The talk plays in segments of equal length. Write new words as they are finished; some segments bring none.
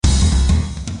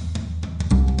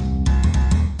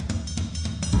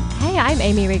I'm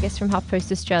Aimie Rigas from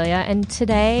HuffPost Australia, and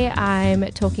today I'm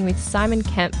talking with Simon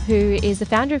Kemp, who is the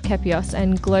founder of Kepios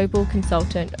and global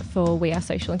consultant for We Are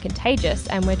Social and Contagious,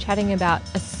 and we're chatting about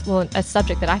a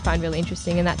subject that I find really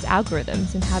interesting, and that's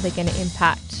algorithms and how they're going to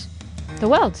impact the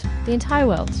world, the entire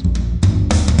world.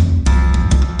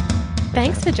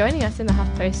 Thanks for joining us in the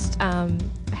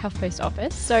HuffPost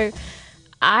office. So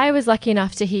I was lucky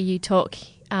enough to hear you talk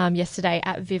yesterday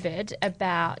at Vivid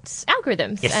about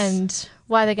algorithms and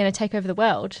why they're going to take over the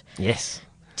world. Yes.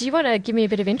 Do you want to give me a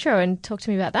bit of intro and talk to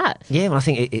me about that? Yeah, well, I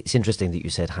think it's interesting that you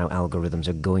said how algorithms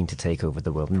are going to take over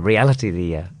the world. In reality,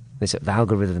 the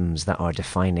algorithms that are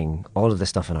defining all of the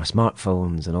stuff in our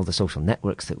smartphones and all the social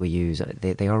networks that we use,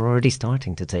 they are already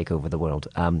starting to take over the world.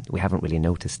 We haven't really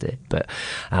noticed it, but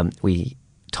we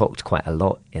talked quite a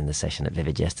lot in the session at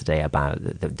Vivid yesterday about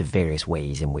the various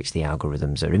ways in which the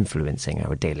algorithms are influencing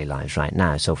our daily lives right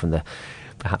now. So from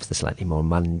perhaps the slightly more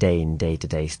mundane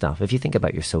day-to-day stuff, if you think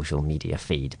about your social media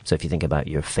feed, so if you think about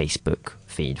your Facebook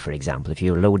feed, for example, if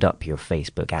you load up your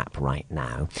Facebook app right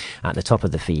now, at the top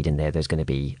of the feed in there's going to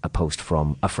be a post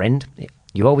from a friend.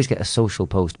 You always get a social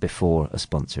post before a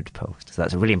sponsored post. So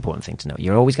that's a really important thing to know.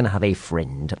 You're always going to have a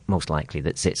friend, most likely,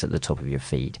 that sits at the top of your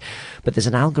feed. But there's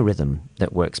an algorithm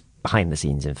that works behind the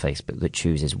scenes in Facebook that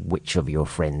chooses which of your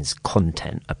friends'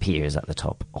 content appears at the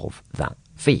top of that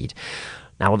feed.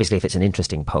 Now, obviously, if it's an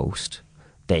interesting post,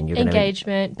 then you're going to...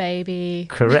 Engagement, baby.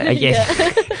 Correct,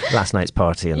 yeah. Last night's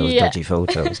party and those dodgy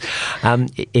photos.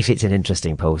 If it's an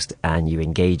interesting post and you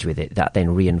engage with it, that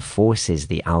then reinforces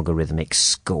the algorithmic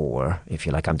score, if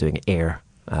you like. I'm doing air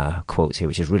quotes here,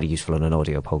 which is really useful on an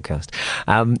audio podcast.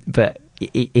 But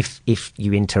if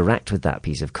you interact with that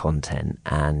piece of content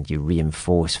and you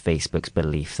reinforce Facebook's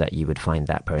belief that you would find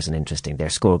that person interesting, their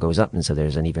score goes up, and so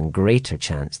there's an even greater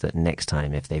chance that next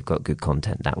time, if they've got good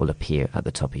content, that will appear at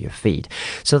the top of your feed.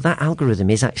 So that algorithm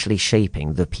is actually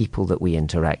shaping the people that we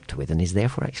interact with and is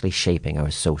therefore actually shaping our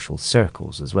social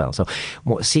circles as well. So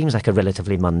what seems like a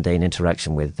relatively mundane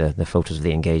interaction with the photos of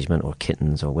the engagement or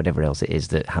kittens or whatever else it is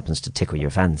that happens to tickle your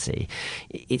fancy,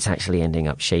 it's actually ending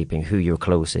up shaping who you're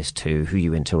closest to, who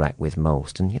you interact with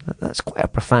most. And that's quite a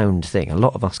profound thing. A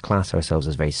lot of us class ourselves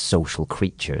as very social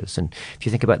creatures, and if you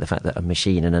think about the fact that a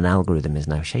machine and an algorithm is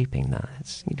now shaping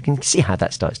that, you can see how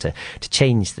that starts to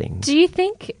change things. Do you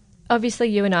think, obviously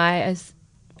you and I as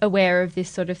aware of this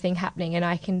sort of thing happening, and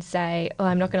I can say, oh,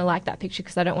 I'm not going to like that picture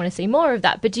because I don't want to see more of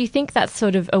that, but do you think that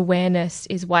sort of awareness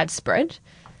is widespread?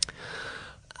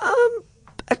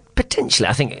 Potentially.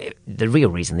 I think the real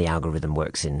reason the algorithm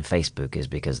works in Facebook is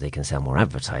because they can sell more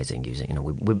advertising using,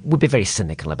 we'd be very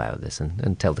cynical about this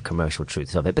and tell the commercial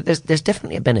truths of it. But there's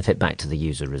definitely a benefit back to the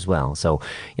user as well. So,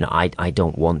 I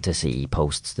don't want to see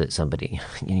posts that somebody,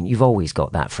 you've always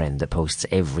got that friend that posts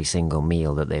every single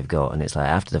meal that they've got. And it's like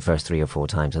after the first 3 or 4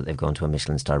 times that they've gone to a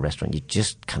Michelin star restaurant, you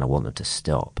just kind of want them to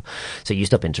stop. So you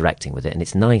stop interacting with it. And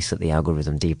it's nice that the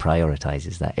algorithm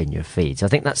deprioritizes that in your feed. So I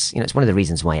think that's, it's one of the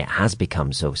reasons why it has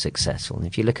become so successful. And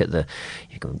if you look at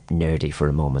you go nerdy for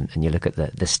a moment, and you look at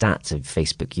the stats of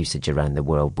Facebook usage around the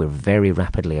world, we're very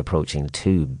rapidly approaching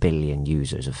 2 billion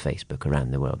users of Facebook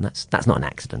around the world. And that's not an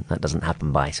accident. That doesn't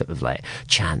happen by sort of like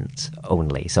chance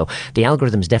only. So the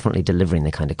algorithm's definitely delivering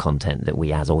the kind of content that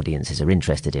we as audiences are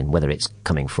interested in, whether it's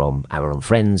coming from our own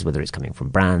friends, whether it's coming from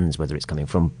brands, whether it's coming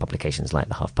from publications like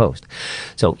the HuffPost.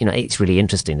 So, it's really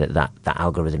interesting that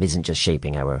algorithm isn't just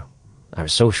shaping our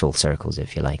social circles,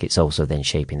 if you like. It's also then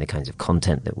shaping the kinds of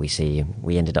content that we see.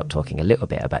 We ended up talking a little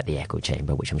bit about the echo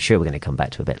chamber, which I'm sure we're going to come back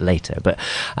to a bit later. But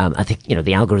I think,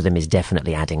 the algorithm is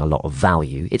definitely adding a lot of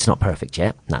value. It's not perfect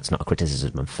yet. That's not a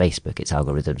criticism of Facebook. Its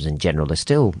algorithms in general are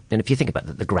still, and if you think about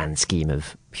the grand scheme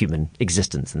of human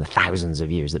existence and the thousands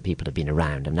of years that people have been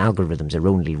around, and algorithms are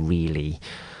only really...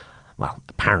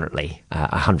 apparently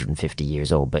 150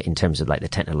 years old, but in terms of like the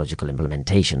technological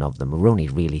implementation of them, we're only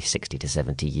really 60 to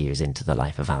 70 years into the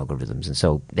life of algorithms, and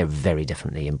so they're very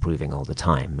definitely improving all the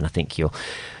time. And I think you'll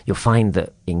find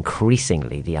that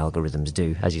increasingly the algorithms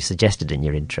do, as you suggested in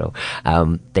your intro,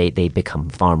 they become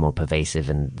far more pervasive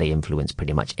and they influence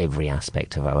pretty much every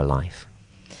aspect of our life.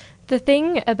 The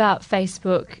thing about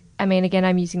Facebook, again,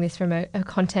 I'm using this from a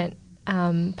content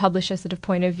publisher sort of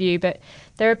point of view, but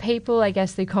there are people, I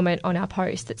guess, who comment on our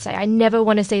post that say, I never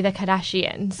want to see the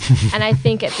Kardashians. And I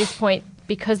think at this point,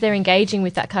 because they're engaging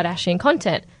with that Kardashian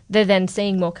content, they're then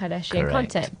seeing more Kardashian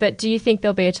content. But do you think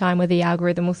there'll be a time where the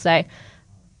algorithm will say,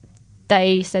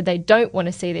 they said they don't want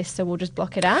to see this, so we'll just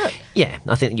block it out? Yeah,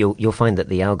 I think you'll find that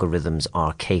the algorithms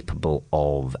are capable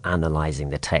of analysing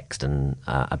the text and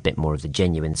a bit more of the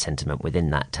genuine sentiment within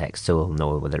that text, so we'll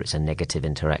know whether it's a negative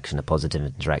interaction, a positive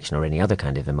interaction, or any other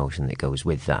kind of emotion that goes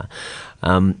with that.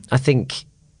 I think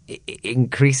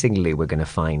increasingly we're going to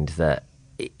find that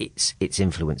its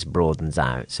influence broadens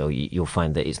out. So you'll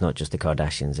find that it's not just the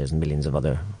Kardashians. There's millions of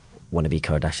other wannabe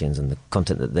Kardashians and the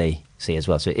content that they see as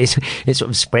well. So it sort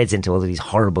of spreads into all of these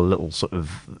horrible little sort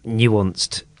of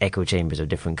nuanced echo chambers of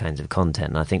different kinds of content.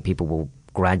 And I think people will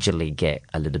gradually get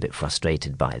a little bit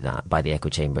frustrated by that, by the echo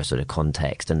chamber sort of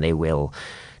context, and they will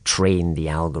train the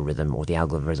algorithm, or the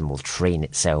algorithm will train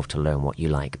itself to learn what you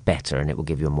like better, and it will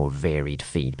give you a more varied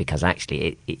feed, because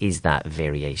actually it is that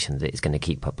variation that is going to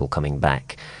keep people coming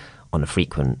back on a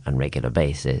frequent and regular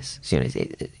basis. So,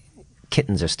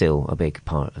 kittens are still a big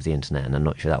part of the internet, and I'm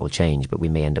not sure that will change, but we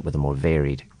may end up with a more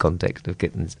varied context of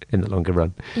kittens in the longer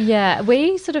run. Yeah,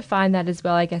 we sort of find that as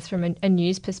well, I guess, from a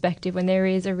news perspective, when there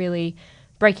is a really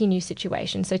breaking news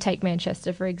situation. So take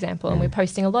Manchester, for example, and we're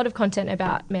posting a lot of content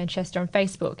about Manchester on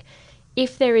Facebook.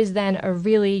 If there is then a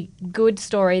really good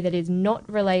story that is not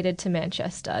related to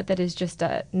Manchester, that is just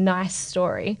a nice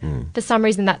story, for some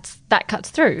reason that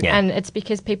cuts through. Yeah. And it's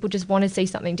because people just want to see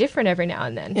something different every now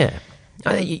and then.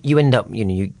 Yeah. You end up,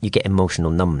 you get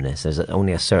emotional numbness. There's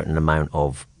only a certain amount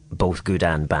of both good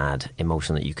and bad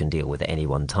emotion that you can deal with at any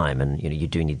one time, and you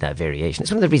do need that variation. It's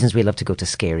one of the reasons we love to go to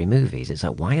scary movies. It's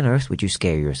like, why on earth would you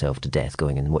scare yourself to death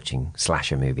going and watching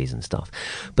slasher movies and stuff?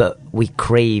 But we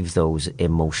crave those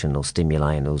emotional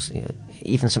stimuli, and those,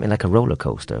 even something like a roller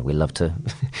coaster. We love to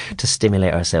to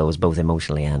stimulate ourselves both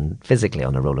emotionally and physically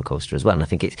on a roller coaster as well. And I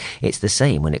think it's the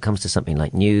same when it comes to something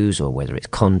like news, or whether it's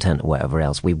content or whatever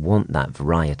else. We want that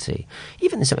variety.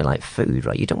 Even in something like food,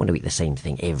 right? You don't want to eat the same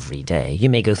thing every day. You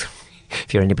may go through,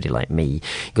 if you're anybody like me, you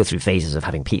go through phases of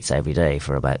having pizza every day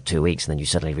for about 2 weeks, and then you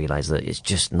suddenly realise that it's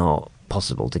just not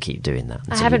possible to keep doing that.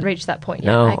 I haven't reached that point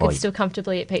yet. No, I could still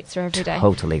comfortably eat pizza every day.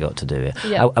 Totally got to do it.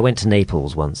 Yep. I went to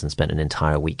Naples once and spent an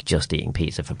entire week just eating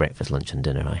pizza for breakfast, lunch and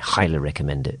dinner. I highly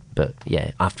recommend it. But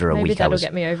yeah, after a week, maybe that'll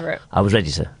get me over it. I was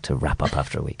ready to wrap up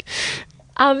after a week.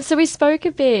 So we spoke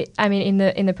a bit, I mean,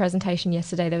 in the presentation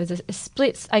yesterday, there was a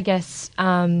split, I guess,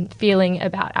 feeling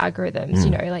about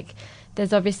algorithms, like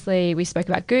there's obviously, we spoke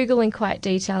about Google in quite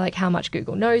detail, like how much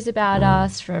Google knows about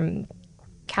us, from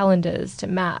calendars to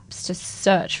maps to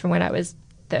search from when I was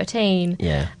 13,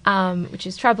 which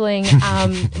is troubling,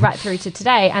 right through to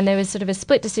today. And there was sort of a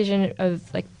split decision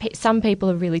of like some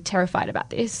people are really terrified about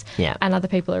this, and other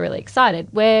people are really excited.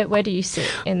 Where do you sit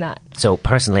in that? So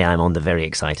personally, I'm on the very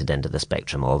excited end of the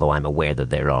spectrum, although I'm aware that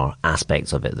there are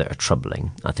aspects of it that are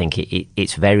troubling. I think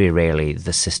it's very rarely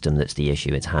the system that's the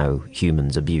issue. It's how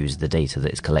humans abuse the data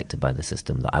that is collected by the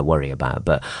system that I worry about.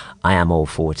 But I am all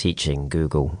for teaching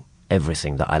Google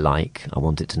everything that I like. I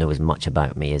want it to know as much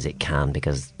about me as it can,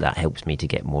 because that helps me to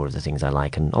get more of the things I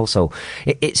like. And also,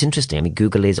 it's interesting. I mean,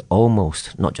 Google is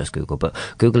almost, not just Google, but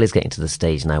Google is getting to the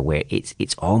stage now where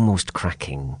it's almost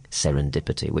cracking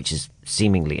serendipity, which is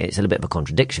seemingly, it's a little bit of a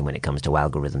contradiction when it comes to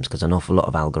algorithms, because an awful lot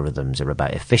of algorithms are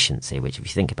about efficiency, which if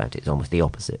you think about it is almost the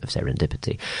opposite of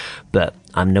serendipity. But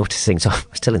I'm noticing, so I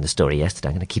was telling the story yesterday,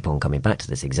 I'm going to keep on coming back to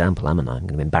this example, am I? I'm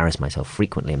going to embarrass myself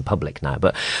frequently in public now.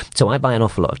 But so I buy an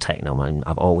awful lot of techno.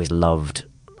 I've always loved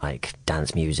like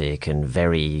dance music and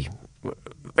very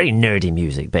nerdy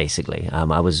music, basically.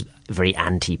 I was very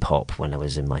anti-pop when I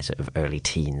was in my sort of early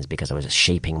teens, because I was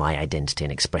shaping my identity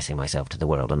and expressing myself to the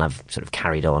world, and I've sort of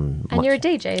carried on. And you're a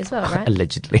DJ as well, right?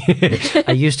 Allegedly.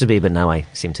 I used to be, but now I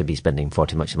seem to be spending far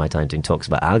too much of my time doing talks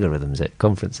about algorithms at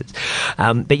conferences.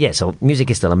 But yeah, so music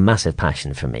is still a massive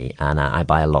passion for me, and I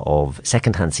buy a lot of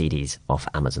secondhand CDs off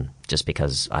Amazon, just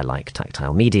because I like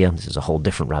tactile media. This is a whole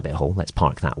different rabbit hole. Let's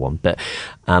park that one. But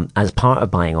as part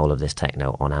of buying all of this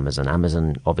techno on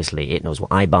Amazon, obviously it knows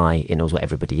what I buy, it knows what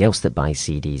everybody else that buys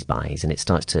CDs buys, and it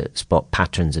starts to spot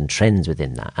patterns and trends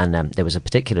within that. And there was a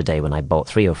particular day when I bought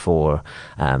 3 or 4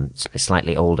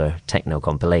 slightly older techno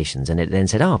compilations, and it then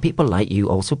said, people like you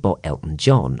also bought Elton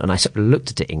John. And I sort of looked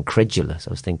at it incredulous.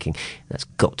 I was thinking, that's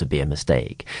got to be a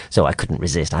mistake. So I couldn't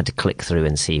resist. I had to click through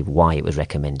and see why it was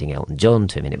recommending Elton John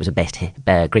to me. And it was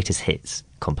a greatest hits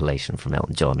compilation from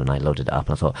Elton John, and I loaded it up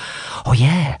and I thought, oh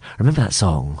yeah, I remember that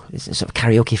song. It's a sort of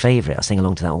karaoke favourite. I sing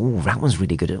along to that. Oh, that one's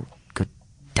really good. Good.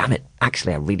 Damn it.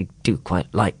 Actually, I really do quite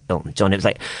like Elton John. It was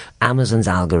like Amazon's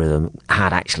algorithm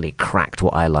had actually cracked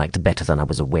what I liked better than I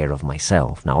was aware of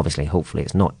myself. Now, obviously, hopefully,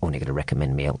 it's not only going to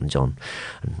recommend me Elton John,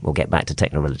 and we'll get back to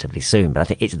techno relatively soon, but I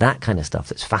think it's that kind of stuff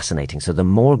that's fascinating. So the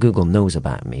more Google knows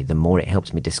about me, the more it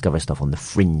helps me discover stuff on the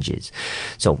fringes.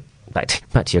 So back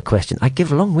to your question. I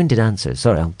give long-winded answers.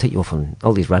 Sorry, I'll take you off on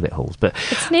all these rabbit holes, but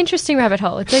it's an interesting rabbit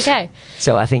hole. It's okay.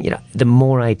 So I think, the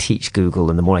more I teach Google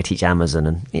and the more I teach Amazon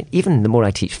and even the more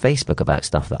I teach Facebook about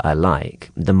stuff that I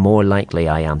like, the more likely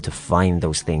I am to find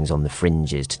those things on the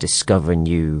fringes, to discover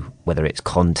new, whether it's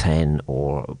content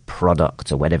or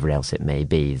product or whatever else it may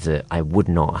be, that I would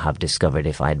not have discovered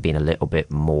if I had been a little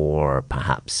bit more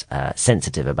perhaps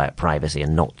sensitive about privacy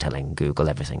and not telling Google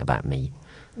everything about me.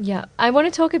 Yeah, I want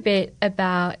to talk a bit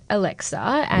about Alexa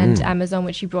and Amazon,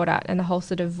 which you brought out, and the whole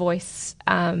sort of voice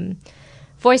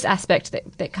aspect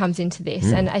that comes into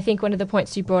this. And I think one of the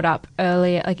points you brought up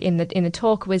earlier, like in the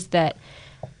talk, was that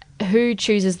who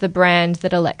chooses the brand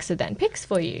that Alexa then picks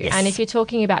for you? Yes. And if you're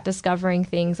talking about discovering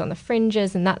things on the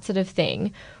fringes and that sort of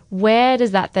thing, where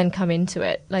does that then come into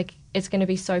it? Like, it's going to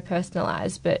be so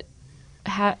personalized, but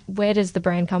where does the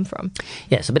brand come from?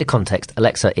 Yeah, so a bit of context.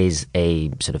 Alexa is a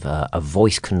sort of a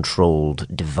voice-controlled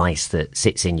device that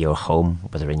sits in your home,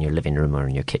 whether in your living room or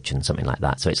in your kitchen, something like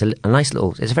that. So it's a nice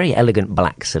little, it's a very elegant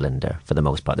black cylinder for the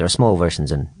most part. There are small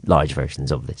versions and large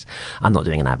versions of this. I'm not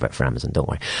doing an advert for Amazon, don't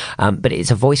worry. But it's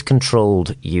a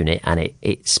voice-controlled unit, and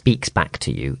it speaks back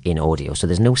to you in audio. So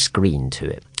there's no screen to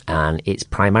it. And it's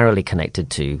primarily connected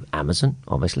to Amazon,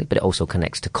 obviously, but it also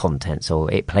connects to content. So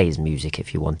it plays music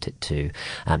if you want it to.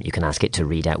 You can ask it to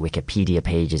read out Wikipedia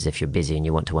pages if you're busy and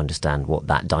you want to understand what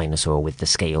that dinosaur with the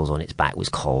scales on its back was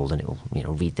called, and it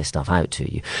will, read this stuff out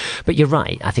to you. But you're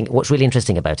right. I think what's really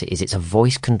interesting about it is it's a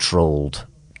voice-controlled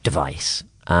device.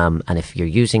 And if you're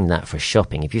using that for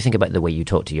shopping, if you think about the way you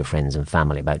talk to your friends and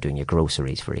family about doing your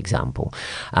groceries, for example,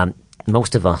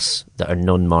 most of us that are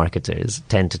non-marketers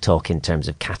tend to talk in terms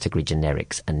of category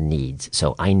generics and needs.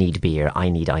 So I need beer, I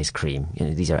need ice cream.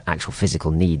 These are actual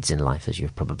physical needs in life, as you're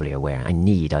probably aware. I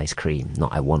need ice cream,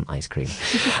 not I want ice cream.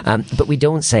 But we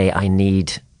don't say I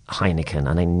need Heineken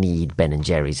and I need Ben &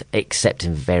 Jerry's, except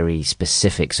in very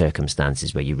specific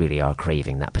circumstances where you really are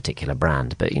craving that particular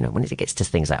brand. But, when it gets to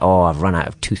things like, I've run out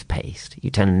of toothpaste, you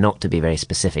tend not to be very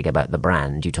specific about the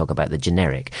brand. You talk about the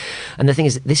generic. And the thing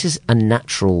is, this is a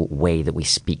natural way that we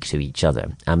speak to each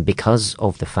other. And because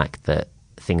of the fact that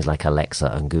things like Alexa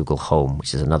and Google Home,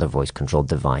 which is another voice-controlled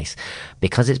device,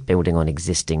 because it's building on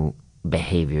existing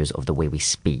behaviors of the way we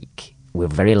speak, we're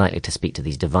very likely to speak to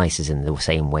these devices in the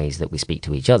same ways that we speak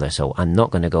to each other. So I'm not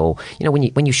going to go,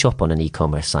 when you shop on an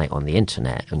e-commerce site on the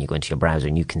internet, when you go into your browser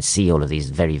and you can see all of these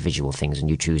very visual things and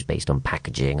you choose based on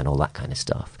packaging and all that kind of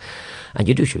stuff. And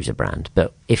you do choose a brand.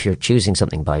 But if you're choosing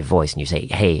something by voice and you say,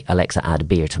 hey, Alexa, add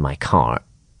beer to my cart,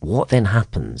 what then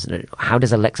happens? How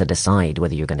does Alexa decide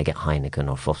whether you're going to get Heineken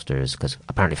or Foster's? Because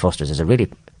apparently Foster's is a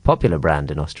really popular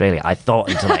brand in Australia. I thought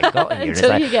until I got here.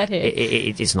 Until you get here.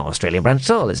 It's not an Australian brand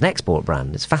at all. It's an export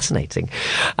brand. It's fascinating.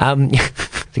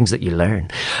 Things that you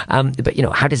learn. But,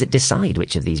 how does it decide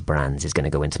which of these brands is going to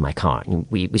go into my cart? And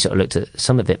we sort of looked at,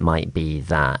 some of it might be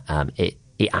that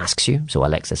it asks you. So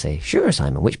Alexa say, sure,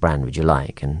 Simon, which brand would you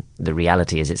like? And the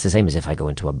reality is it's the same as if I go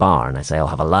into a bar and I say, I'll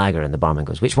have a lager, and the barman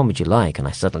goes, which one would you like? And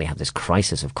I suddenly have this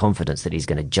crisis of confidence that he's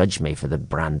going to judge me for the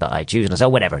brand that I choose. And I say,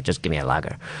 whatever, just give me a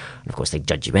lager. And of course they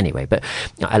judge you anyway. But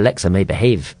Alexa may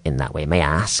behave in that way, may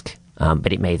ask,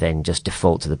 but it may then just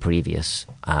default to the previous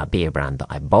beer brand that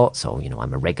I bought. So,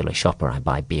 I'm a regular shopper. I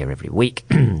buy beer every week.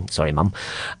 Sorry, Mum.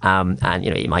 And,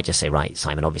 it might just say, right,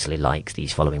 Simon obviously likes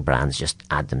these following brands. Just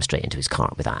add them straight into his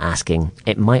cart without asking.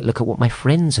 It might look at what my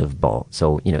friends have bought.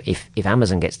 So, if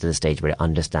Amazon gets to the stage where it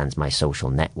understands my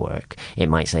social network, it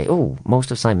might say,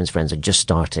 most of Simon's friends are just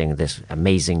starting this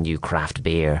amazing new craft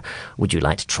beer. Would you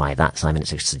like to try that, Simon?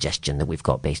 It's a suggestion that we've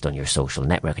got based on your social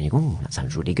network. And you go, that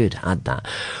sounds really good. Add that.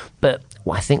 But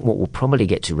I think what we'll probably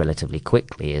get to relatively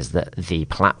quickly is that the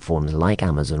platforms like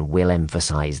Amazon will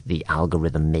emphasize the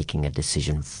algorithm making a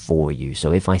decision for you.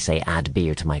 So if I say add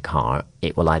beer to my cart,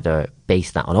 it will either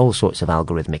base that on all sorts of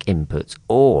algorithmic inputs,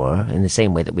 or in the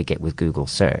same way that we get with Google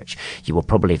search, you will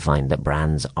probably find that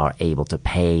brands are able to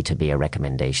pay to be a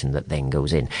recommendation that then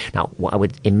goes in. Now, what I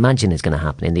would imagine is going to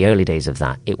happen in the early days of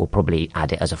that, it will probably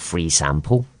add it as a free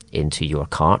sample into your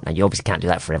cart. Now, you obviously can't do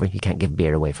that forever. You can't give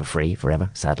beer away for free forever,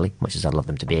 sadly, much as I'd love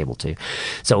them to be able to.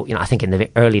 So, I think in the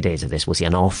early days of this, we'll see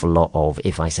an awful lot of,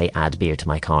 if I say add beer to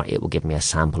my cart, it will give me a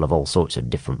sample of all sorts of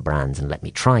different brands and let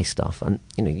me try stuff. And,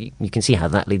 you can see how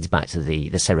that leads back to the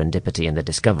serendipity and the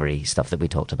discovery stuff that we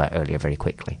talked about earlier very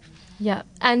quickly. Yeah.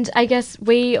 And I guess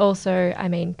we also,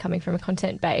 coming from a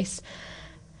content base,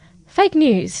 fake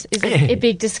news is a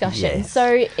big discussion. Yes.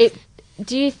 So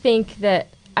do you think that,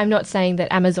 I'm not saying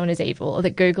that Amazon is evil or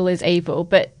that Google is evil,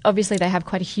 but obviously they have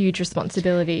quite a huge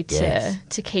responsibility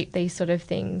to keep these sort of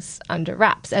things under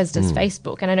wraps, as does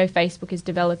Facebook. And I know Facebook is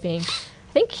developing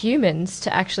I think, humans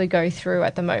to actually go through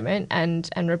at the moment and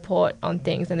report on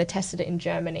things, and they tested it in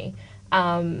Germany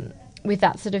with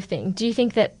that sort of thing. Do you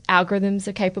think that algorithms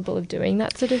are capable of doing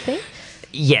that sort of thing?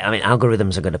 Yeah, I mean,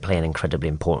 algorithms are going to play an incredibly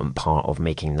important part of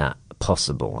making that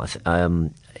possible.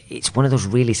 It's one of those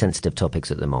really sensitive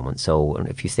topics at the moment. So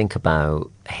if you think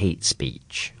about hate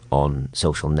speech on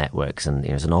social networks, and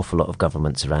there's an awful lot of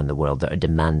governments around the world that are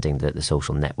demanding that the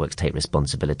social networks take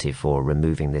responsibility for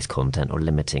removing this content or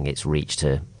limiting its reach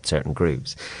to certain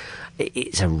groups.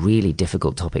 It's a really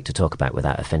difficult topic to talk about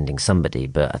without offending somebody,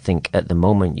 but I think at the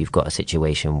moment you've got a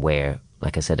situation where,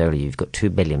 like I said earlier, you've got 2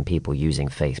 billion people using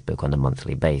Facebook on a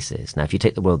monthly basis. Now, if you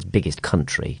take the world's biggest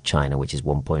country, China, which is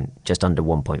just under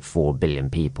 1.4 billion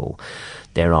people,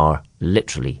 there are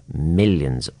literally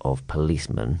millions of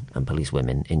policemen and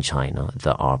policewomen in China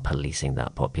that are policing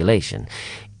that population.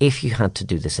 If you had to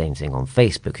do the same thing on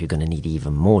Facebook, you're going to need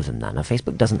even more than that. Now,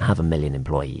 Facebook doesn't have 1 million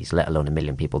employees, let alone 1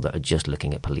 million people that are just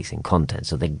looking at policing content.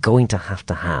 So they're going to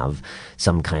have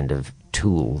some kind of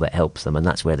tool that helps them, and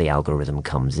that's where the algorithm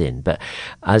comes in. But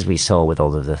as we saw with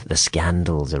all of the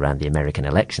scandals around the American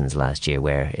elections last year,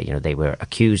 where they were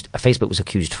accused, Facebook was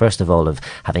accused first of all of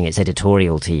having its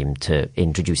editorial team to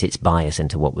introduce its bias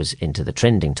into the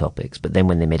trending topics, but then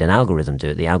when they made an algorithm do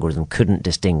it, the algorithm couldn't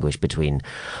distinguish between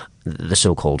the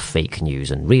so-called fake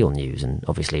news and real news. And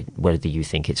obviously whether you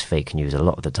think it's fake news a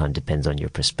lot of the time depends on your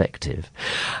perspective.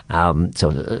 So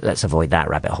let's avoid that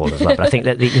rabbit hole as well. But I think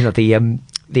that the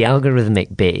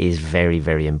algorithmic bit is very,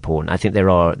 very important. I think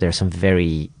there are some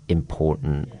very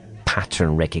important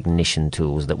pattern recognition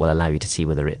tools that will allow you to see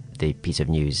whether the piece of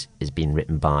news is being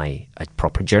written by a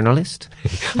proper journalist.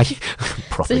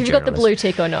 So you've got the blue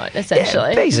tick or not, essentially.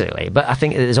 Yeah, basically. But I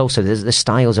think there's the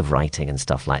styles of writing and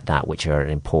stuff like that, which are an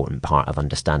important part of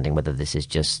understanding whether this is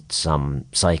just some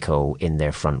psycho in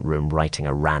their front room writing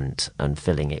a rant and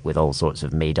filling it with all sorts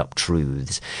of made-up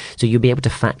truths. So you'll be able to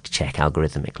fact-check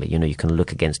algorithmically. You can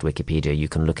look against Wikipedia, you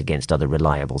can look against other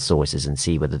reliable sources and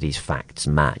see whether these facts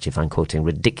match. If I'm quoting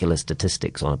ridiculous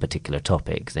statistics on a particular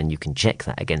topic, then you can check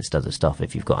that against other stuff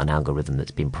if you've got an algorithm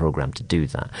that's been programmed to do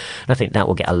that. And I think that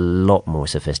will get a lot more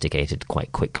sophisticated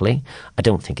quite quickly. I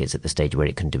don't think it's at the stage where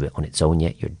it can do it on its own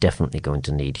yet. You're definitely going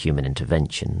to need human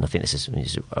intervention. I think this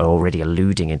is already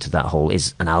alluding into that whole,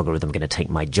 is an algorithm going to take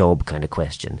my job kind of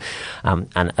question. And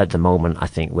at the moment, I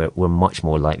think we're much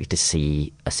more likely to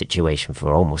see a situation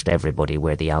for almost everybody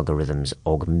where the algorithms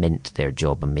augment their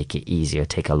job and make it easier,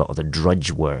 take a lot of the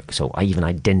drudge work. So even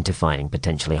identifying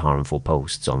potentially harmful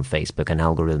posts on Facebook, an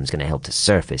algorithm is going to help to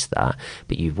surface that,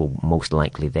 but you will most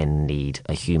likely then need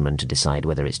a human to decide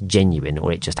whether it's genuine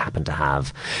or it just happened to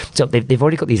have. So they've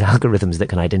already got these algorithms that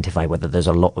can identify whether there's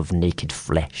a lot of naked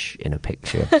flesh in a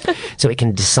picture. So it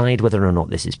can decide whether or not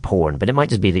this is porn, but it might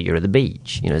just be that you're at the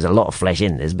beach. There's a lot of flesh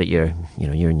in this, but you're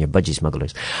in your budgie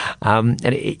smugglers. And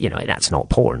that's not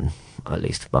porn, at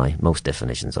least by most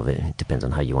definitions of it. It depends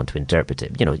on how you want to interpret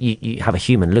it. You have a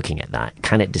human looking at that.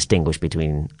 Can it distinguish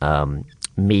between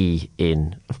me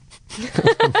in...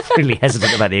 I'm really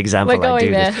hesitant about the example.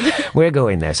 We're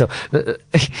going there. So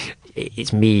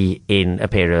it's me in a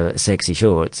pair of sexy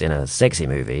shorts in a sexy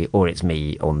movie, or it's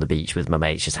me on the beach with my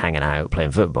mates just hanging out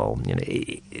playing football.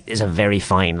 It's a very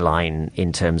fine line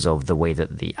in terms of the way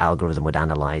that the algorithm would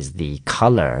analyze the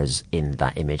colours in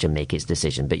that image and make its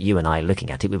decision. But you and I looking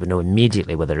at it, we would know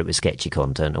immediately whether it was sketchy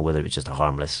content or whether it was just a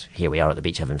harmless, here we are at the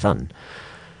beach having fun.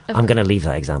 I'm going to leave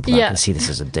that example. Yeah. I can see this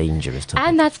as a dangerous topic.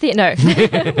 And that's the... No.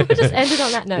 We'll just ended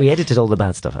on that note. We edited all the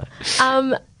bad stuff out.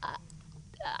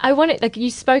 I wanted...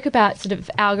 you spoke about sort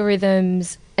of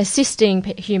algorithms assisting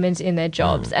humans in their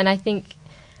jobs. And I think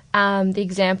the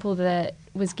example that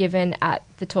was given at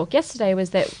the talk yesterday was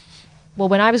that, well,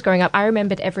 when I was growing up, I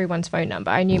remembered everyone's phone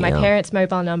number. I knew my parents'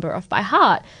 mobile number off by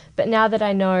heart. But now that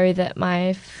I know that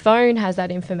my phone has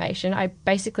that information, I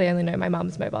basically only know my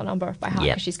mum's mobile number off by heart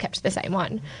because she's kept the same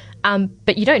one.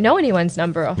 But you don't know anyone's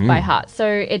number off by heart.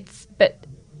 So but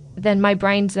then my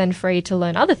brain's then free to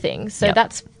learn other things. So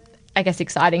that's, I guess,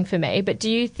 exciting for me. But do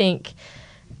you think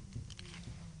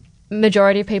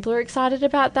majority of people are excited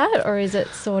about that, or is it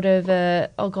sort of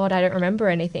oh God, I don't remember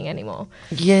anything anymore?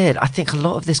 Yeah, I think a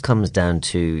lot of this comes down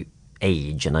to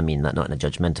age, and I mean that not in a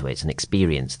judgmental way, it's an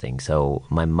experience thing. So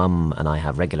my mum and I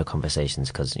have regular conversations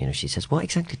because, she says, what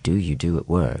exactly do you do at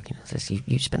work?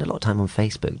 You spend a lot of time on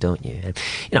Facebook, don't you?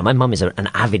 And, my mum is an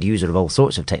avid user of all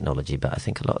sorts of technology, but I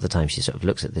think a lot of the time she sort of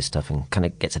looks at this stuff and kind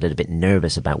of gets a little bit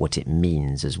nervous about what it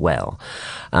means as well.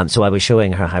 So I was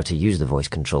showing her how to use the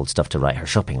voice-controlled stuff to write her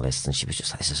shopping lists, and she was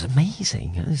just like, this is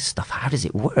amazing. This stuff, how does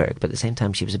it work? But at the same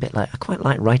time, she was a bit like, I quite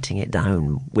like writing it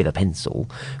down with a pencil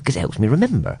because it helps me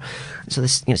remember. So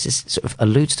this sort of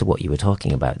alludes to what you were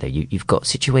talking about there. You've got a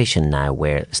situation now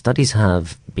where studies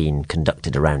have been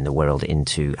conducted around the world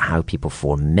into how people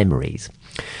form memories.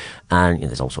 And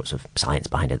there's all sorts of science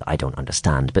behind it that I don't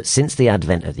understand. But since the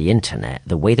advent of the internet,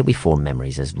 the way that we form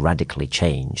memories has radically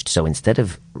changed. So instead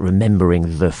of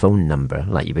remembering the phone number,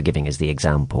 like you were giving as the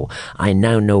example, I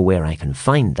now know where I can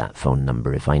find that phone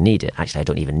number if I need it. Actually, I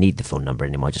don't even need the phone number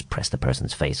anymore. I just press the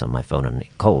person's face on my phone and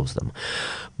it calls them.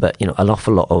 But, an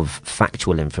awful lot of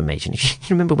factual information. You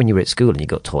remember when you were at school and you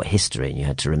got taught history and you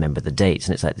had to remember the dates,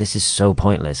 and it's like, this is so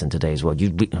pointless in today's world.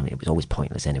 It was always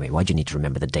pointless anyway. Why do you need to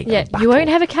remember the date of the battle? You won't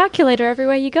have a calculator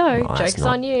everywhere you go. Oh, Joke's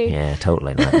on you. Yeah,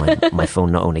 totally. Like my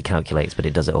phone not only calculates, but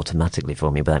it does it automatically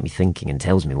for me without me thinking and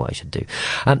tells me what I should do.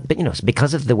 But,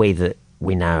 because of the way that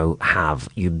we now have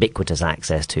ubiquitous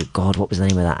access to, God, what was the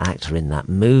name of that actor in that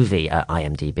movie at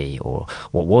IMDb? Or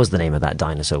what was the name of that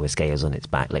dinosaur with scales on its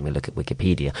back? Let me look at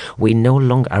Wikipedia. We no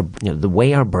longer, the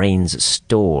way our brains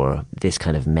store this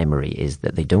kind of memory is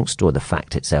that they don't store the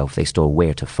fact itself, they store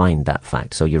where to find that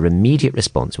fact. So your immediate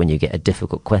response when you get a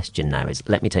difficult question now is,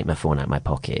 let me take my phone out of my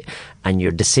pocket. And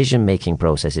your decision-making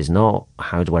process is not,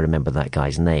 how do I remember that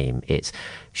guy's name? It's,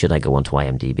 should I go onto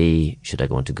IMDb? Should I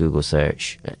go onto Google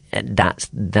search?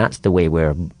 That's the way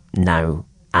we're now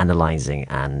analysing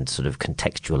and sort of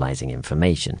contextualising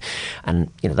information. And,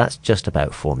 that's just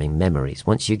about forming memories.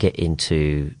 Once you get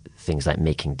into things like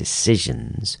making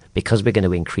decisions, because we're going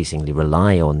to increasingly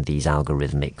rely on these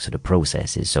algorithmic sort of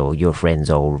processes, so your friends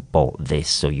all bought this,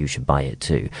 so you should buy it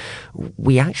too,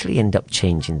 we actually end up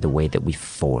changing the way that we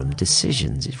form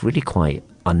decisions. It's really quite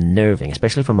unnerving,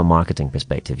 especially from a marketing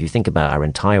perspective. You think about our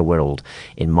entire world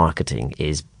in marketing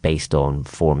is based on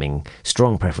forming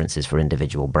strong preferences for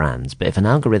individual brands. But if an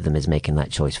algorithm is making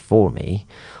that choice for me,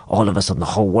 all of a sudden the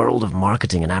whole world of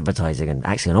marketing and advertising and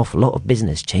actually an awful lot of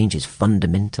business changes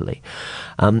fundamentally.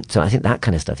 So I think that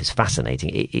kind of stuff is fascinating.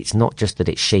 It's not just that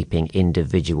it's shaping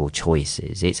individual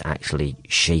choices, it's actually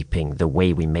shaping the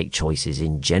way we make choices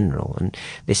in general. And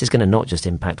this is going to not just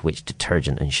impact which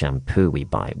detergent and shampoo we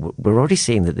buy. We're already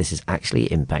seeing that this is actually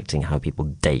impacting how people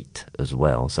date as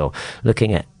well. So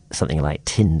looking at something like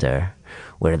Tinder,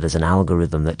 where there's an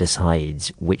algorithm that decides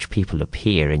which people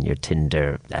appear in your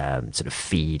Tinder sort of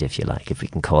feed, if you like, if we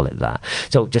can call it that.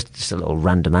 So just a little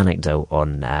random anecdote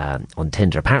on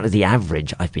Tinder. Apparently the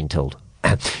average, I've been told,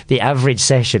 the average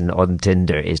session on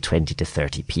Tinder is 20 to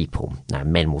 30 people. Now,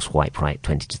 men will swipe right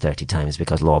 20 to 30 times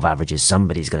because law of averages,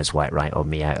 somebody's going to swipe right on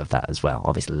me out of that as well.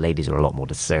 Obviously, ladies are a lot more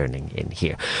discerning in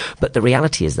here. But the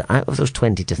reality is that out of those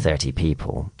 20 to 30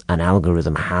 people, an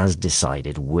algorithm has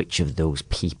decided which of those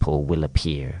people will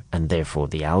appear. And therefore,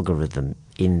 the algorithm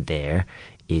in there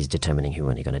is determining who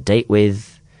you're going to date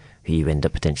with, who you end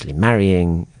up potentially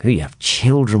marrying, who you have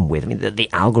children with. I mean, the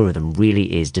algorithm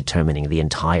really is determining the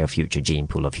entire future gene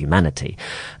pool of humanity.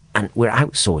 And we're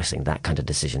outsourcing that kind of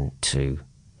decision to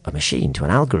a machine, to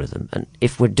an algorithm. And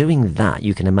if we're doing that,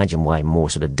 you can imagine why more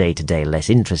sort of day-to-day,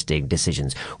 less interesting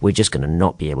decisions, we're just going to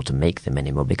not be able to make them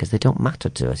anymore because they don't matter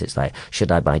to us. It's like,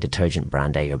 should I buy detergent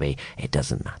brand A or B? It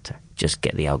doesn't matter. Just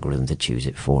get the algorithm to choose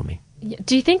it for me.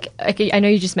 Do you think, I know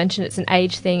you just mentioned it's an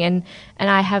age thing, and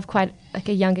I have quite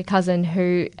a younger cousin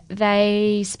who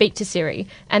they speak to Siri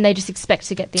and they just expect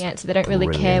to get the answer. They don't really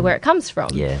care where it comes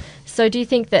from. Yeah. So do you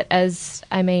think that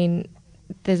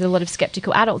there's a lot of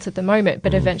skeptical adults at the moment,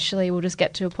 but eventually we'll just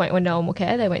get to a point where no one will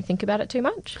care. They won't think about it too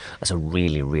much. That's a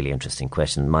really, really interesting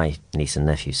question. My niece and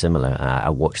nephew, similar. I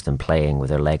watch them playing with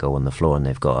their Lego on the floor and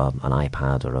they've got an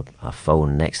iPad or a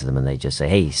phone next to them and they just say,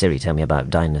 hey, Siri, tell me about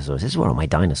dinosaurs. This is where all my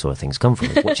dinosaur things come from,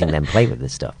 is watching them play with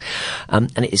this stuff. And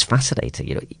it is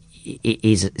fascinating.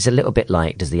 It's a little bit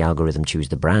like, does the algorithm choose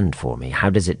the brand for me?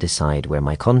 How does it decide where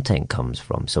my content comes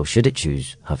from? So should it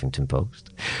choose Huffington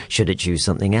Post? Should it choose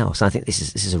something else? I think this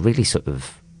is a really sort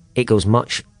of, it goes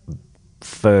much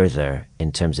further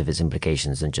in terms of its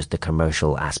implications than just the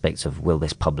commercial aspects of will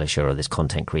this publisher or this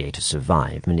content creator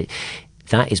survive? I mean,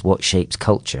 that is what shapes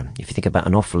culture. If you think about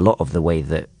an awful lot of the way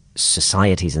that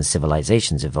societies and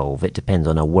civilizations evolve, it depends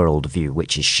on a worldview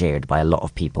which is shared by a lot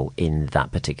of people in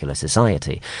that particular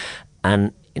society.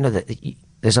 And,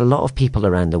 there's a lot of people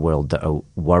around the world that are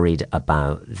worried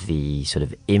about the sort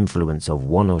of influence of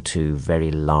one or two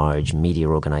very large media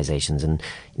organizations. And,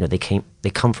 they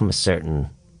come from a certain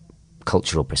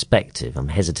cultural perspective. I'm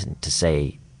hesitant to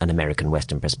say an American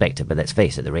Western perspective, but let's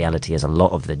face it, the reality is a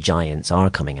lot of the giants are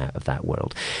coming out of that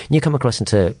world. And you come across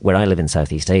into where I live in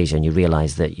Southeast Asia, and you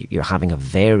realize that you're having a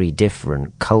very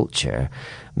different culture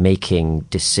making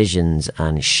decisions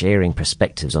and sharing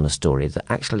perspectives on a story that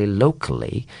actually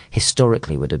locally,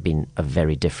 historically, would have been a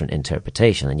very different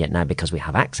interpretation. And yet now, because we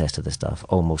have access to the stuff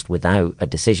almost without a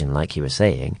decision, like you were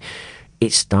saying,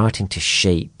 it's starting to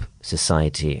shape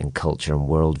society and culture and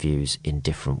worldviews in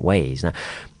different ways. Now,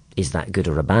 is that good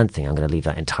or a bad thing? I'm going to leave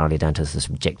that entirely down to the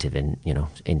subjective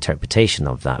interpretation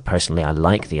of that. Personally, I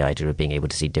like the idea of being able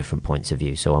to see different points of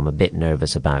view, so I'm a bit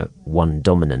nervous about one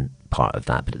dominant part of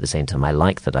that, but at the same time I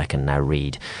like that I can now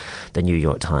read the New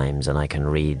York Times, and I can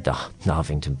read the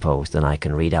Huffington Post, and I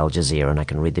can read Al Jazeera, and I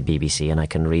can read the BBC, and I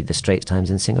can read the Straits Times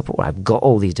in Singapore. I've got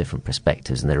all these different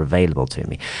perspectives and they're available to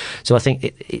me. So I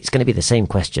think it's going to be the same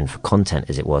question for content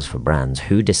as it was for brands.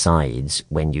 Who decides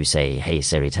when you say, hey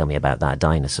Siri, tell me about that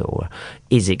dinosaur?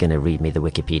 Is it going to read me the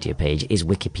Wikipedia page? Is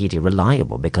Wikipedia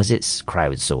reliable because it's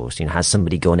crowdsourced? Has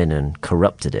somebody gone in and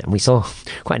corrupted it? And we saw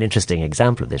quite an interesting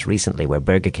example of this recently, where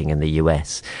Burger King in the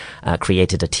US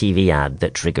created a TV ad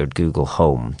that triggered Google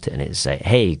Home, and it said,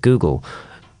 hey Google,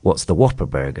 what's the Whopper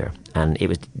burger? And it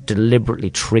was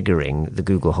deliberately triggering the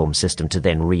Google Home system to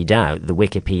then read out the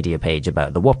Wikipedia page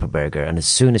about the Whopper burger. And as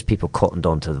soon as people cottoned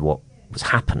on to what was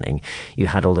happening, you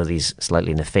had all of these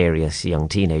slightly nefarious young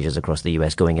teenagers across the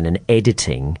US going in and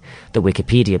editing the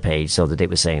Wikipedia page so that it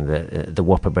was saying that the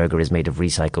Whopper burger is made of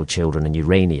recycled children and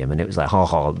uranium, and it was like,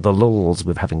 the lulz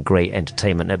with having great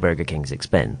entertainment at Burger King's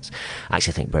expense. I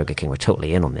actually think Burger King were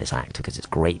totally in on this act because it's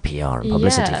great PR and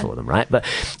publicity for them, right? But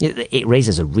it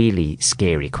raises a really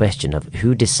scary question of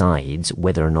who decides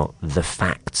whether or not the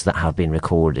facts that have been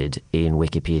recorded in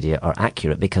Wikipedia are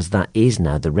accurate, because that is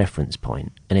now the reference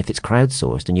point. And if it's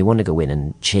crowdsourced and you want to go in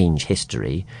and change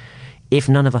history, if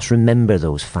none of us remember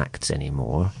those facts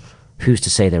anymore, who's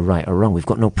to say they're right or wrong? We've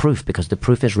got no proof, because the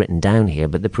proof is written down here,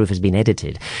 but the proof has been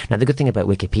edited. Now, the good thing about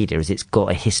Wikipedia is it's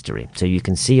got a history, so you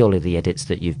can see all of the edits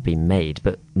that you've been made,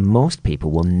 but most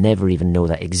people will never even know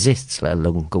that exists, let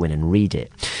alone go in and read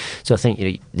it. So I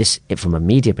think this, from a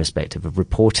media perspective of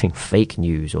reporting fake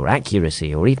news or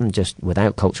accuracy, or even just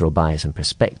without cultural bias and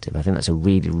perspective, I think that's a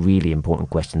really, really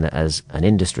important question that as an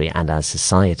industry and as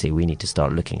society we need to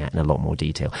start looking at in a lot more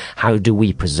detail. How do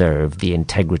we preserve the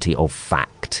integrity of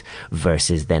fact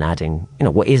versus then adding,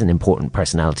 what is an important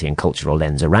personality and cultural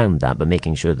lens around that, but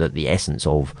making sure that the essence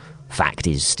of fact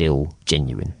is still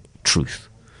genuine truth.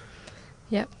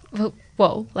 Yep.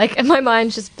 Well, my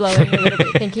mind's just blowing a little bit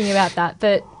thinking about that.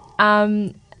 But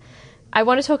I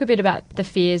want to talk a bit about the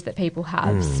fears that people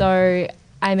have. So,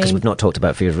 because we've not talked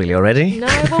about fears really already. No,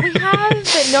 well, we have,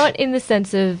 but not in the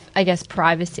sense of, I guess,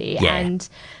 privacy. Yeah. And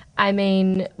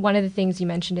one of the things you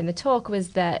mentioned in the talk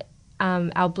was that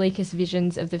our bleakest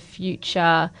visions of the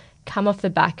future come off the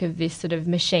back of this sort of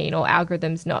machine or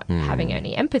algorithms not having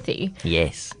any empathy.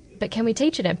 Yes. But can we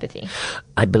teach it empathy?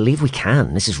 I believe we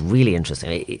can. This is really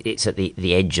interesting. It's at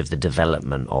the edge of the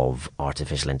development of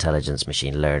artificial intelligence,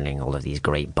 machine learning, all of these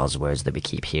great buzzwords that we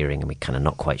keep hearing, and we're kind of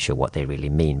not quite sure what they really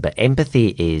mean. But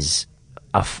empathy is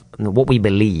what we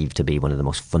believe to be one of the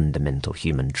most fundamental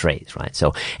human traits, right?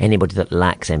 So anybody that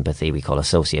lacks empathy, we call a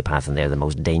sociopath, and they're the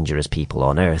most dangerous people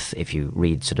on earth. If you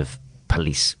read sort of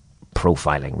police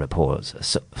profiling reports,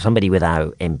 so somebody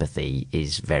without empathy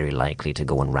is very likely to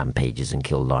go on rampages and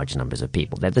kill large numbers of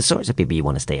people. They're the sorts of people you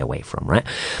want to stay away from, right?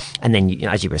 And then,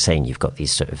 as you were saying, you've got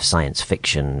these sort of science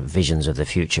fiction visions of the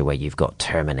future where you've got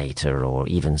Terminator, or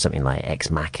even something like Ex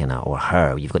Machina or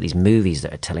Her. You've got these movies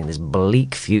that are telling this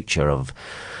bleak future of,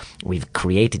 we've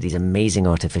created these amazing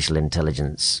artificial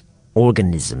intelligence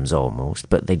organisms almost,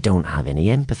 but they don't have any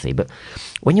empathy. But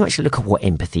when you actually look at what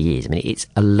empathy is, it's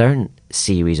a learned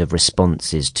series of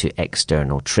responses to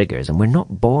external triggers, and we're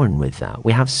not born with that.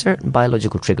 We have certain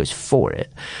biological triggers for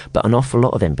it, but an awful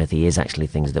lot of empathy is actually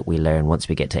things that we learn once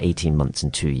we get to 18 months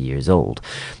and 2 years old.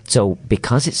 So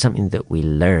because it's something that we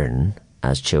learn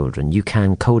as children, you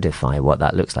can codify what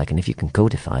that looks like, and if you can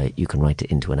codify it, you can write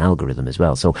it into an algorithm as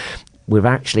well. So we're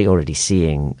actually already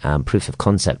seeing proof of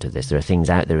concept of this. There are things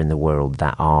out there in the world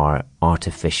that are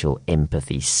artificial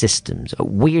empathy systems.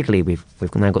 Weirdly, we've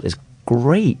now got this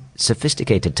great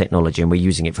sophisticated technology, and we're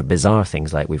using it for bizarre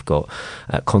things, like we've got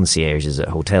concierges at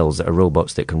hotels that are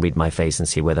robots that can read my face and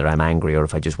see whether I'm angry or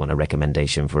if I just want a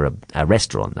recommendation for a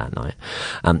restaurant that night.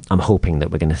 I'm hoping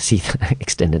that we're going to see that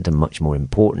extended to much more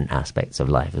important aspects of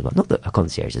life as well. Not that a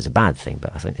concierge is a bad thing,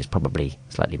 but I think there's probably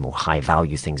slightly more high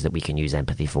value things that we can use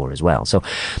empathy for as well. So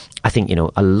I think,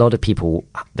 a lot of people,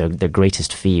 their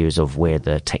greatest fears of where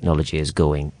the technology technology is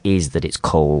going is that it's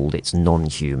cold, it's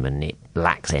non-human, it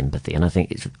lacks empathy. And I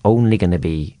think it's only going to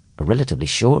be a relatively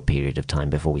short period of time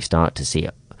before we start to see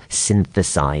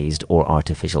synthesized or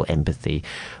artificial empathy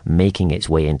making its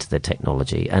way into the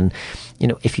technology. And,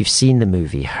 if you've seen the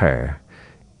movie Her,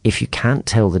 if you can't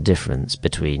tell the difference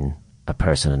between a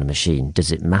person and a machine,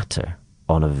 does it matter?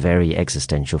 On a very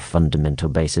existential, fundamental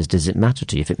basis, does it matter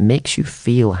to you? If it makes you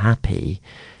feel happy,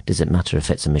 does it matter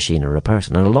if it's a machine or a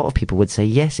person? And a lot of people would say,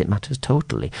 yes, it matters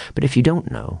totally. But if you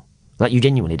don't know, like you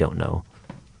genuinely don't know,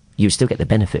 you still get the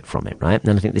benefit from it, right?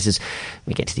 And I think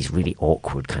we get to these really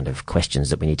awkward kind of questions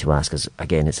that we need to ask, because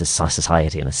again, it's a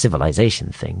society and a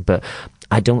civilization thing. But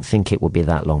I don't think it will be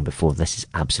that long before this is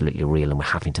absolutely real and we're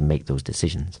having to make those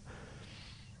decisions.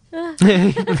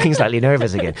 Looking slightly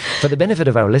nervous again. For the benefit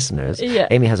of our listeners, yeah.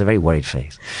 Aimie has a very worried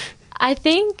face. I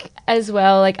think as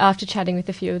well, like after chatting with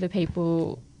a few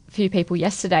people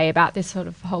yesterday about this sort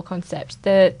of whole concept,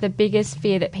 the biggest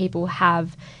fear that people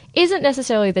have isn't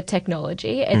necessarily the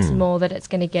technology, it's more that it's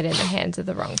going to get in the hands of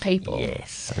the wrong people.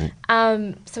 Yes.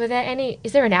 So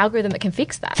is there an algorithm that can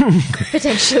fix that,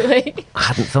 potentially? I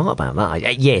hadn't thought about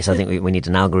that. Yes, I think we need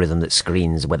an algorithm that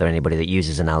screens whether anybody that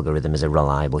uses an algorithm is a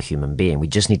reliable human being. We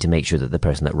just need to make sure that the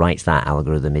person that writes that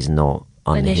algorithm is not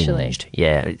unhinged. Initially.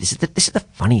 Yeah, this is the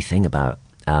funny thing about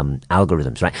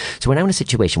algorithms, right? So we're now in a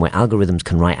situation where algorithms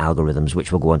can write algorithms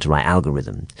which will go on to write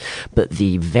algorithms. But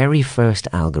the very first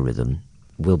algorithm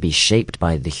will be shaped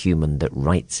by the human that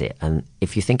writes it. And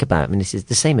if you think about it, this is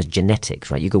the same as genetics,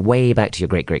 right? You go way back to your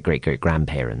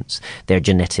great-great-great-great-grandparents. Their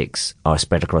genetics are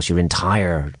spread across your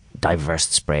entire diverse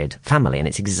spread family, and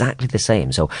it's exactly the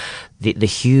same. So the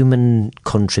human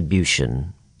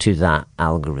contribution to that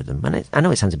algorithm, and I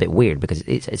know it sounds a bit weird because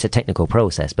it's a technical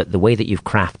process, but the way that you've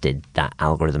crafted that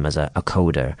algorithm as a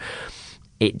coder,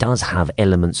 it does have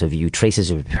elements of you,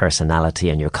 traces of your personality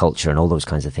and your culture and all those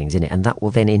kinds of things in it. And that will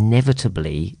then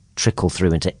inevitably trickle through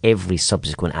into every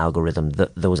subsequent algorithm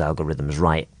that those algorithms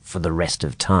write for the rest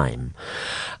of time.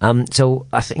 So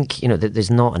I think,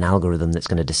 there's not an algorithm that's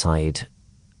going to decide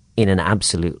in an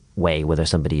absolute way whether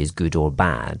somebody is good or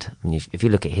bad. I mean, if you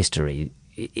look at history,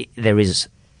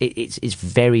 it's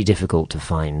very difficult to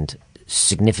find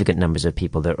significant numbers of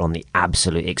people that are on the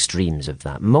absolute extremes of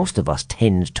that. Most of us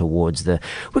tend towards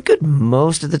we're good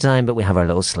most of the time, but we have our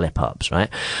little slip-ups, right?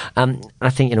 I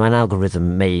think, an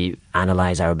algorithm may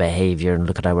analyse our behaviour and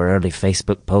look at our early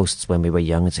Facebook posts when we were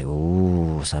young and say,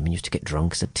 oh, Simon used to get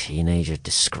drunk as a teenager,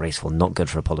 disgraceful, not good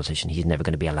for a politician, he's never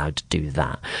going to be allowed to do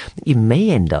that. You may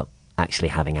end up actually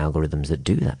having algorithms that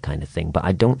do that kind of thing, but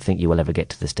I don't think you will ever get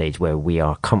to the stage where we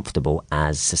are comfortable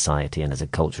as society and as a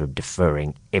culture of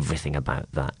deferring everything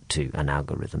about that to an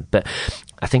algorithm. But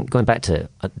I think going back to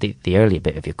the earlier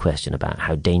bit of your question about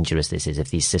how dangerous this is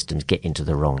if these systems get into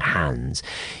the wrong hands,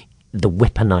 the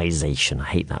weaponization, I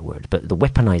hate that word, but the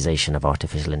weaponization of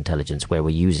artificial intelligence where we're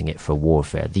using it for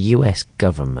warfare. The US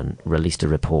government released a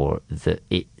report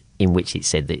in which it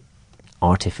said that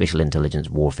artificial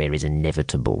intelligence warfare is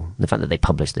inevitable. The fact that they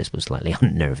published this was slightly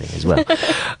unnerving as well.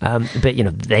 But,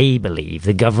 they believe,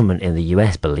 the government in the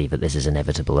US believe that this is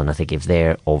inevitable. And I think if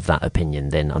they're of that opinion,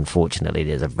 then unfortunately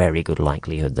there's a very good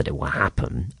likelihood that it will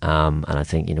happen. And I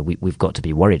think, we've got to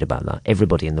be worried about that.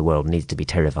 Everybody in the world needs to be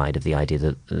terrified of the idea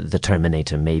that the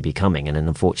Terminator may be coming. And then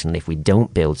unfortunately, if we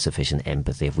don't build sufficient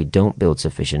empathy, if we don't build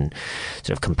sufficient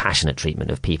sort of compassionate treatment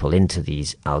of people into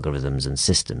these algorithms and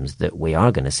systems, that we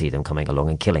are going to see them coming along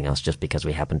and killing us just because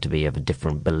we happen to be of a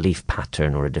different belief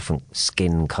pattern or a different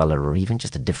skin colour or even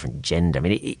just a different gender. I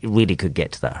mean, it really could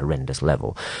get to that horrendous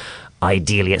level.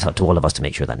 Ideally, it's up to all of us to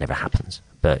make sure that never happens.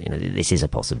 But, this is a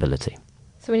possibility.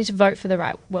 So we need to vote for the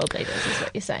right world leaders, is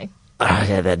what you're saying?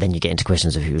 Then you get into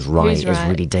questions of who's right. It's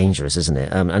really dangerous, isn't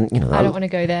it? And I don't want to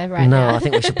go there now. No, I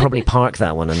think we should probably park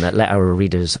that one and let our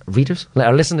let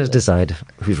our listeners decide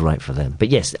who's right for them. But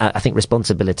yes, I think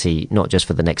responsibility, not just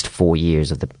for the next 4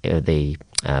 years of the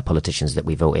politicians that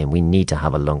we vote in. We need to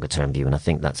have a longer term view, and I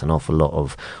think that's an awful lot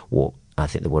of what I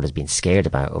think the world has been scared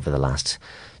about over the last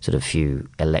sort of few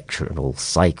electoral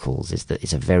cycles, is that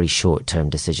it's a very short term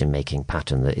decision making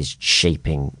pattern that is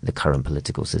shaping the current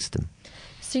political system.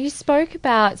 So you spoke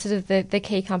about sort of the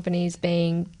key companies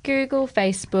being Google,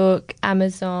 Facebook,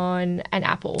 Amazon and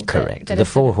Apple. Correct. The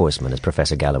four horsemen, as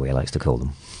Professor Galloway likes to call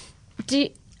them.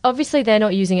 Obviously, they're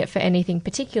not using it for anything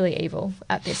particularly evil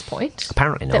at this point.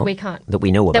 Apparently not. That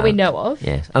we know of.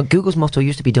 Yes. Google's motto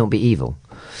used to be "Don't be evil."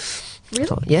 Really?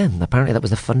 So, yeah, apparently that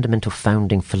was the fundamental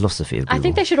founding philosophy of Google. I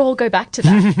think they should all go back to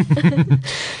that.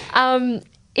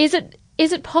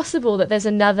 Is it possible that there's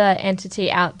another entity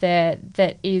out there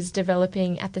that is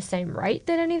developing at the same rate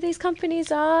that any of these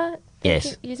companies are?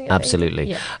 Yes, using it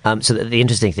absolutely. Yeah. So the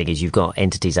interesting thing is you've got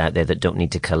entities out there that don't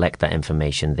need to collect that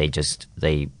information.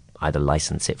 They either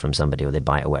license it from somebody or they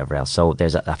buy it or whatever else. So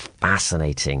there's a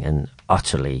fascinating and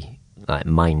utterly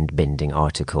mind-bending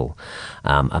article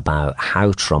about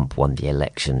how Trump won the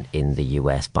election in the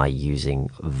US by using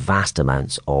vast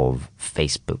amounts of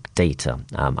Facebook data.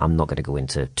 I'm not going to go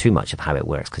into too much of how it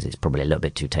works because it's probably a little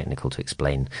bit too technical to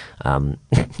explain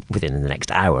within the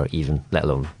next hour, even, let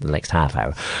alone the next half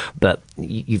hour. But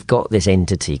you've got this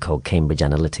entity called Cambridge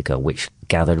Analytica, which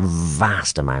gathered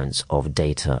vast amounts of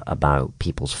data about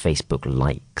people's Facebook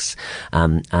likes.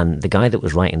 And the guy that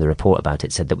was writing the report about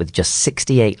it said that with just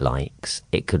 68 likes,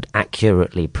 it could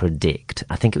accurately predict,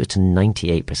 I think it was to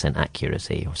 98%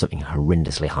 accuracy or something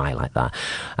horrendously high like that.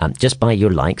 Just by your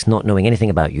likes, not knowing anything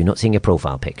about you, not seeing your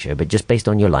profile picture, but just based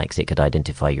on your likes, it could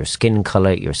identify your skin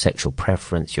color, your sexual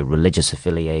preference, your religious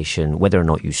affiliation, whether or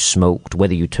not you smoked,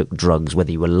 whether you took drugs,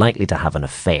 whether you were likely to have an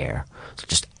affair. It's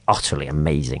just utterly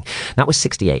amazing. That was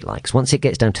 68 likes. Once it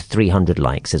gets down to 300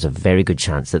 likes, there's a very good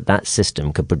chance that that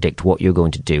system could predict what you're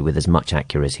going to do with as much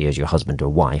accuracy as your husband or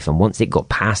wife. And once it got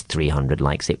past 300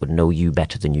 likes, it would know you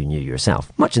better than you knew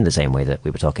yourself, much in the same way that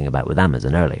we were talking about with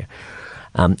Amazon earlier.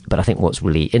 But I think what's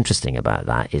really interesting about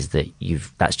that is that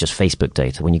that's just Facebook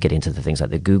data. When you get into the things like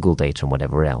the Google data and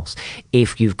whatever else,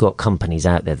 if you've got companies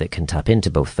out there that can tap into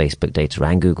both Facebook data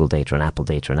and Google data and Apple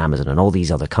data and Amazon and all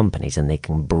these other companies, and they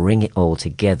can bring it all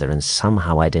together and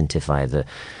somehow identify that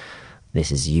this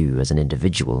is you as an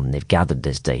individual and they've gathered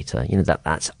this data,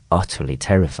 that's utterly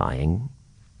terrifying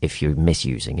if you're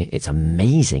misusing it. It's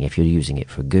amazing if you're using it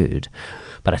for good.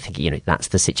 But I think, that's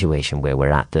the situation where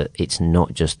we're at, that it's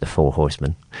not just the four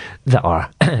horsemen that are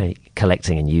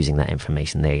collecting and using that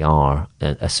information. They are,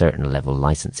 at a certain level,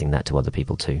 licensing that to other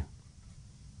people too.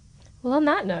 Well, on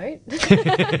that note,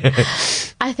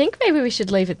 I think maybe we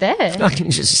should leave it there. I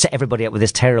can just set everybody up with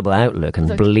this terrible outlook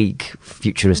and bleak,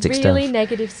 futuristic stuff. Really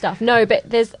negative stuff. No, but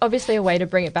there's obviously a way to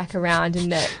bring it back around in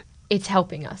that it's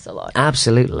helping us a lot.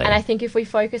 Absolutely. And I think if we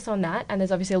focus on that, and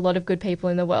there's obviously a lot of good people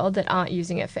in the world that aren't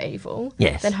using it for evil,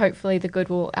 yes, then hopefully the good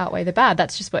will outweigh the bad.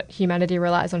 That's just what humanity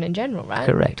relies on in general, right?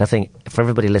 Correct. I think for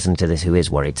everybody listening to this who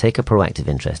is worried, take a proactive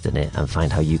interest in it and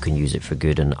find how you can use it for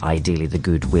good, and ideally the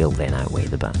good will then outweigh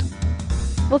the bad.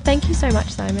 Well, thank you so much,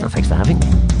 Simon. Well, thanks for having me.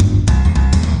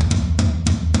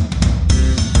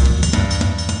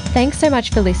 Thanks so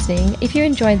much for listening. If you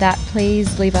enjoyed that,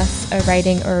 please leave us a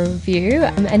rating or a review.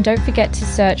 And don't forget to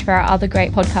search for our other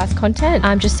great podcast content.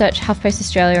 Just search HuffPost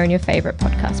Australia on your favourite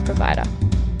podcast provider.